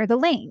Avenue near the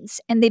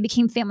Lanes, and they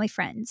became family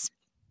friends.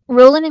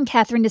 Roland and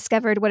Catherine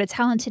discovered what a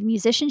talented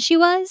musician she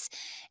was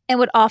and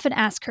would often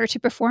ask her to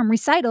perform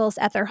recitals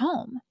at their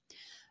home.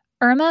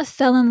 Irma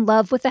fell in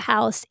love with the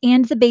house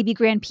and the baby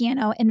grand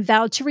piano and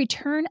vowed to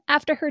return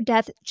after her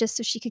death just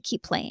so she could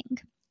keep playing.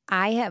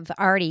 I have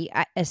already,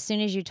 as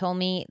soon as you told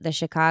me the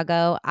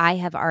Chicago, I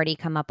have already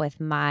come up with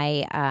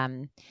my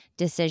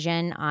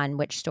decision on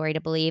which story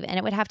to believe. And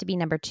it would have to be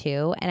number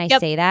 2. And I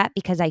say that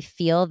because I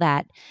feel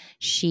that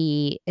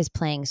she is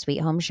playing Sweet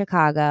Home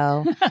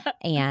Chicago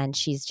and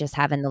she's just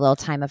having the little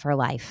time of her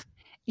life.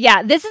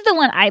 Yeah, this is the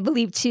one I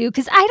believe too,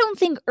 because I don't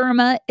think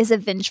Irma is a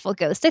vengeful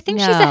ghost. I think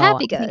she's a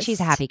happy ghost. I think she's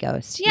a happy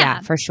ghost.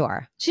 Yeah, for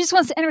sure. She just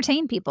wants to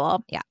entertain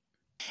people. Yeah.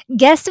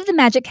 Guests of the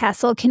Magic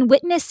Castle can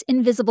witness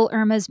Invisible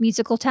Irma's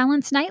musical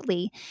talents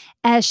nightly,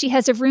 as she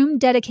has a room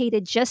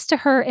dedicated just to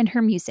her and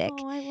her music.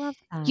 Oh, I love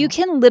that. You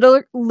can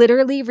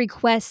literally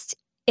request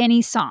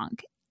any song,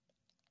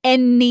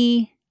 and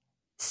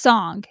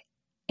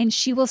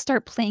she will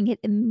start playing it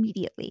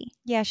immediately.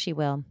 Yeah, she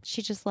will.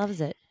 She just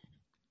loves it.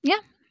 Yeah.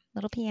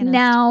 Little pianist.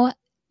 Now,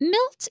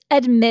 Milt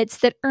admits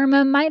that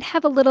Irma might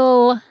have a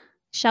little,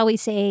 shall we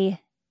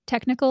say,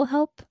 technical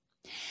help.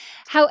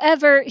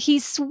 However, he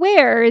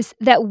swears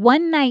that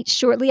one night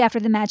shortly after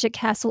the Magic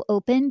Castle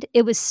opened,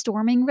 it was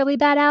storming really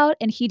bad out,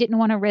 and he didn't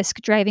want to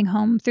risk driving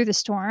home through the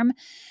storm.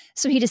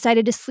 So he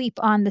decided to sleep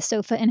on the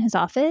sofa in his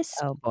office.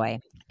 Oh, boy.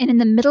 And in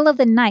the middle of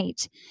the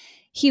night,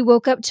 he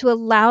woke up to a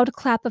loud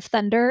clap of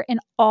thunder, and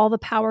all the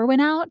power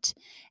went out.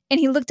 And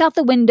he looked out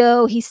the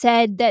window. He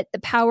said that the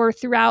power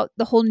throughout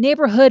the whole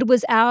neighborhood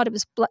was out. It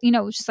was,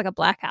 it was just like a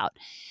blackout.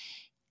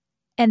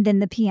 And then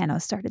the piano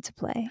started to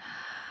play.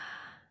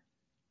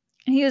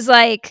 And he was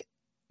like,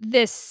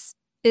 this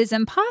is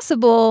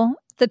impossible.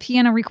 The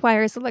piano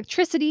requires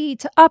electricity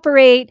to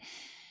operate.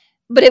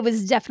 But it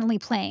was definitely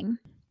playing.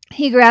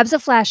 He grabs a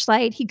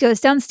flashlight. He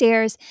goes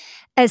downstairs.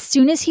 As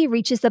soon as he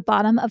reaches the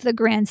bottom of the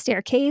grand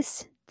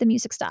staircase, the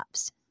music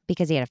stops.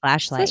 Because he had a So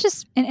flashlight. that's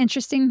just an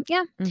interesting,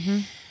 Mm-hmm.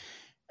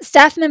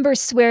 Staff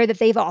members swear that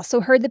they've also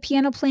heard the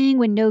piano playing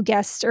when no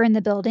guests are in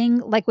the building,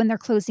 like when they're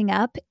closing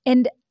up.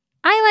 And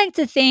I like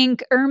to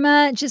think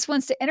Irma just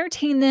wants to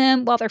entertain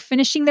them while they're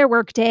finishing their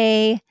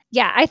workday.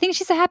 Yeah, I think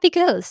she's a happy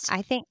ghost.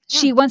 I think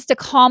She wants to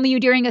calm you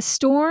during a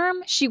storm.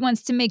 She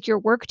wants to make your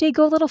workday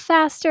go a little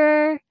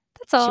faster.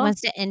 That's all. She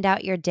wants to end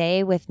out your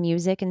day with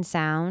music and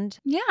sound.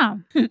 Yeah.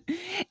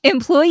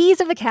 Employees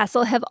of the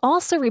castle have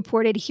also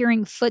reported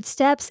hearing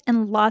footsteps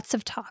and lots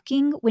of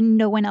talking when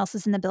no one else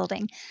is in the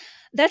building.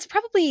 That's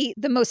probably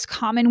the most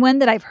common one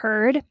that I've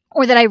heard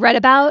or that I read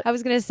about. I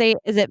was going to say,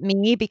 is it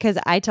me? Because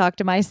I talk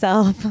to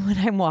myself when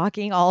I'm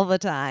walking all the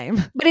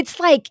time. But it's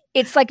like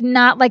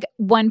not like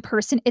one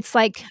person. It's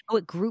like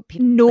a group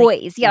people.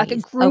 Noise. Like like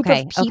a group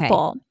of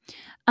people. Okay.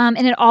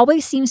 And it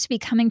always seems to be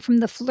coming from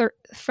the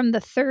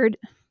third.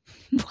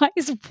 Why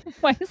is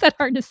that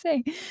hard to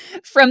say?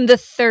 From the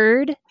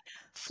third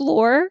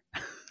floor,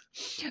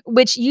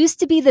 which used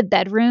to be the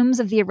bedrooms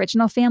of the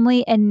original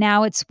family, and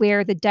now it's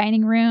where the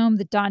dining room,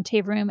 the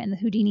Dante room, and the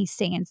Houdini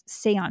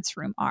seance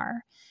room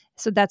are.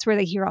 So that's where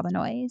they hear all the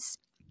noise.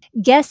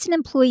 Guests and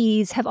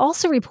employees have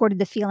also reported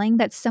the feeling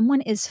that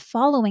someone is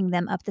following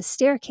them up the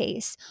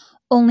staircase,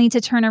 only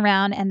to turn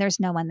around and there's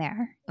no one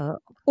there. Oh.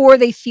 Or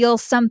they feel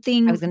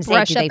something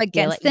brush up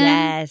against them.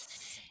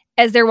 Yes.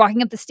 As they're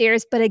walking up the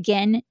stairs, but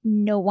again,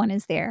 no one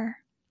is there.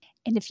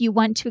 And if you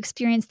want to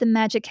experience the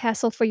Magic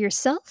Castle for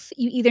yourself,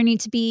 you either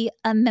need to be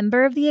a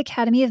member of the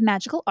Academy of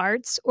Magical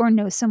Arts or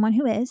know someone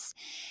who is.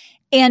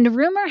 And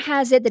rumor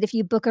has it that if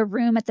you book a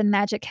room at the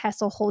Magic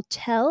Castle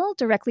Hotel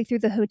directly through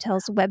the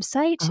hotel's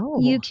website,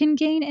 you can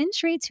gain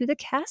entry to the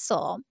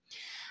castle.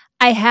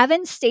 I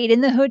haven't stayed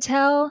in the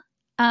hotel.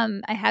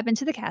 I have been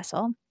to the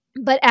castle.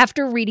 But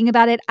after reading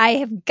about it, I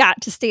have got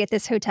to stay at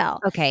this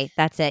hotel. Okay,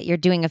 that's it. You're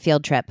doing a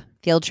field trip.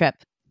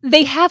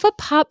 They have a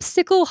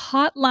popsicle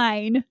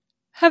hotline.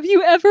 Have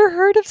you ever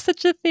heard of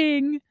such a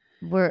thing?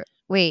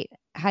 Wait,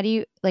 how do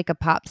you, like a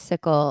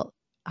popsicle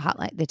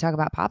hotline? They talk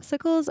about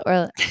popsicles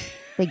or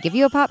they give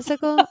you a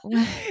popsicle?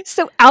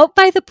 So out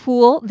by the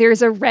pool,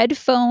 there's a red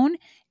phone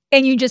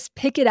and you just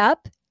pick it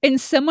up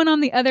and someone on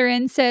the other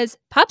end says,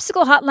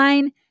 popsicle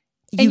hotline.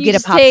 You get a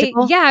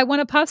popsicle? Say, yeah, I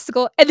want a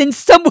popsicle. And then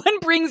someone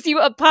brings you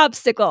a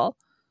popsicle.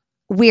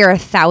 We are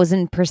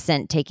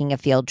 1,000% taking a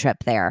field trip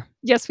there.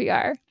 Yes, we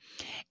are.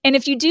 And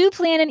if you do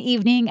plan an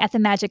evening at the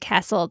Magic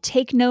Castle,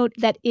 take note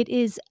that it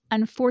is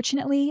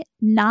unfortunately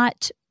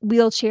not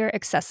wheelchair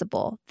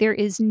accessible. There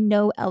is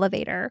no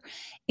elevator.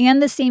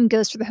 And the same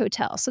goes for the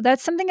hotel. So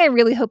that's something I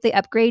really hope they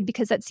upgrade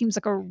because that seems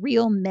like a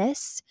real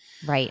miss.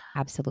 Right.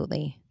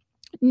 Absolutely.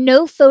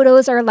 No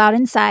photos are allowed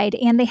inside,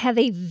 and they have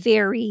a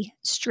very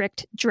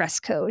strict dress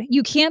code.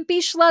 You can't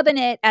be schlubbing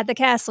it at the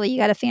castle. You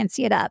got to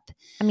fancy it up.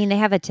 I mean, they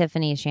have a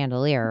Tiffany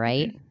chandelier,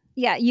 right?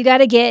 Yeah, you got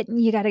to get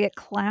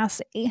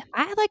classy.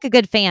 I like a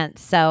good fan,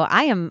 so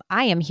I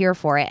am here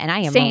for it, and I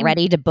am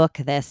ready to book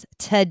this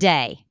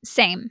today.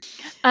 Same.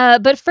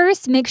 But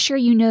first, make sure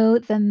you know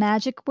the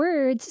magic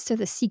words so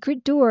the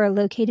secret door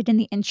located in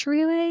the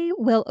entryway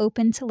will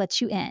open to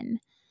let you in.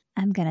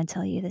 I'm going to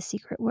tell you the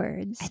secret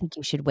words. I think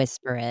you should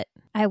whisper it.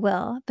 I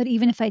will. But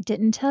even if I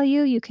didn't tell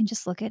you, you can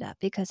just look it up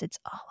because it's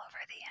all over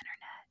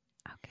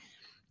the internet. Okay.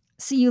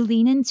 So you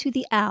lean into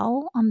the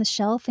owl on the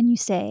shelf and you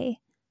say,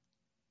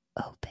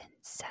 "Open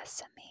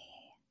sesame."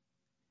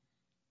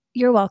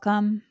 You're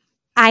welcome.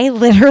 I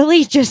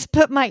literally just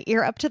put my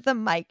ear up to the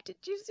mic. Did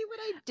you see what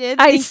I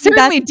did? I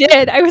certainly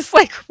did. I was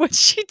like, what's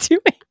she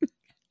doing?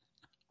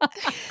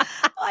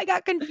 I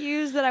got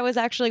confused that I was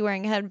actually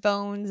wearing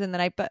headphones and then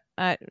I put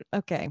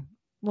okay.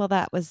 Well,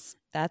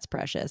 that's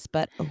precious,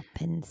 but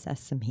open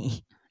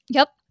sesame.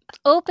 Yep.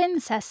 Open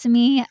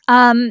sesame.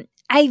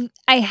 I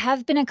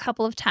have been a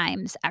couple of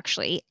times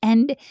actually,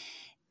 and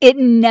it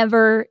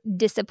never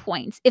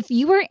disappoints. If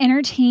you are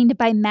entertained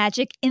by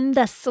magic in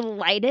the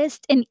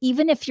slightest, and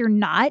even if you're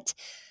not,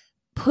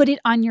 put it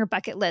on your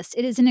bucket list.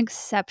 It is an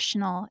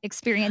exceptional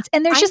experience.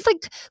 And there's just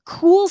like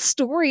cool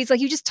stories. Like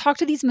you just talk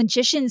to these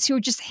magicians who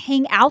just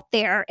hang out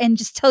there and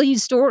just tell you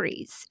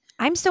stories.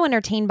 I'm so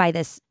entertained by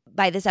this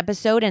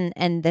episode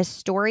and this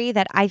story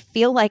that I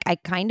feel like I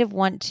kind of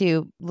want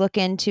to look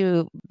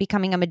into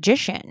becoming a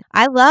magician.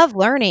 I love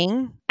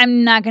learning.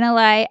 I'm not going to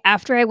lie.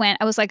 After I went,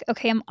 I was like,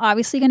 okay, I'm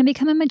obviously going to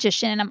become a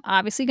magician. I'm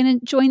obviously going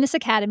to join this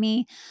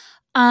academy.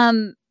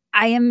 I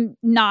am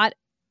not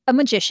a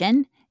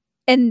magician,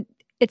 and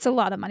it's a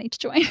lot of money to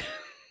join.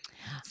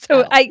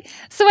 So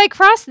I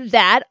crossed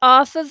that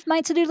off of my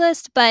to-do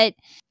list, but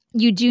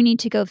you do need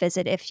to go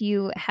visit if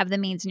you have the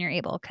means and you're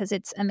able, because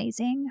it's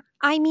amazing.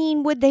 I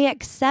mean, would they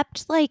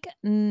accept like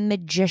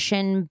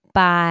magician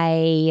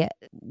by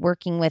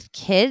working with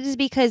kids?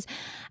 Because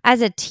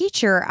as a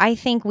teacher, I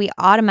think we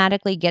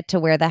automatically get to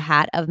wear the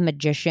hat of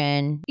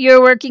magician.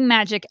 You're working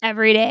magic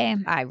every day.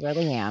 I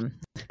really am.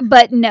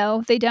 But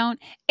no, they don't.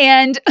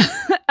 And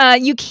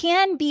you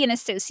can be an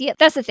associate.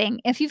 That's the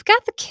thing. If you've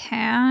got the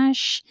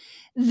cash,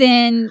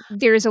 then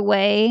there's a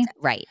way.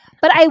 Right.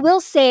 But I will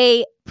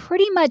say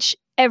pretty much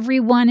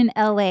everyone in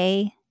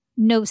LA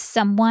knows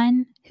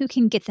someone who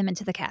can get them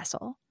into the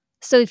castle.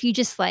 So if you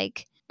just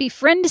like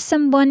befriend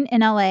someone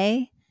in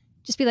LA,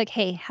 just be like,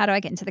 hey, how do I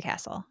get into the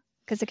castle?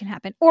 Because it can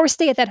happen. Or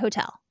stay at that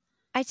hotel.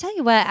 I tell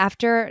you what,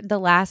 after the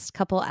last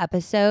couple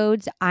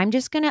episodes, I'm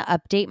just going to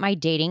update my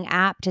dating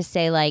app to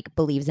say like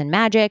believes in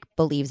magic,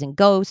 believes in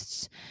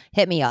ghosts.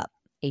 Hit me up,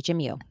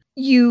 HMU.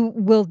 You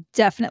will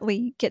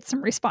definitely get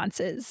some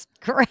responses.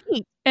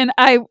 Great. And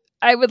I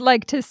would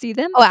like to see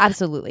them. Oh,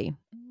 absolutely.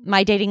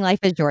 My dating life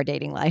is your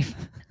dating life.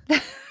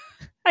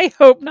 I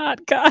hope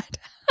not, God.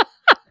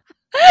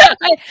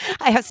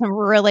 I have some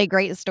really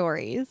great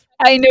stories.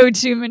 I know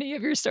too many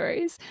of your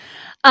stories.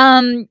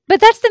 But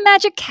that's the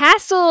Magic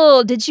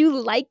Castle. Did you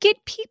like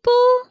it,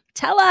 people?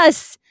 Tell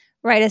us.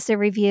 Write us a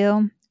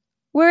review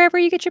wherever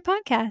you get your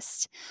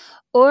podcast.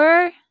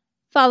 Or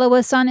follow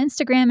us on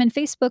Instagram and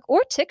Facebook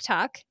or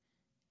TikTok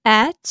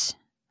at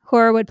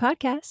Horrorwood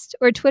Podcast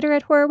or Twitter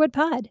at Horrorwood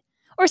Pod.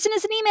 Or send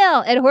us an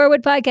email at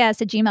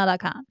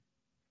horrorwoodpodcast@gmail.com.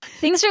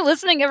 Thanks for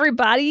listening,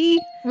 everybody.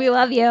 We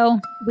love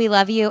you. We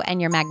love you, and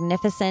you're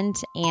magnificent.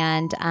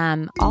 And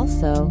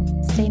also,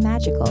 stay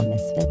magical,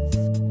 misfits.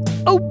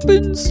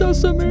 Open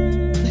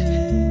sesame.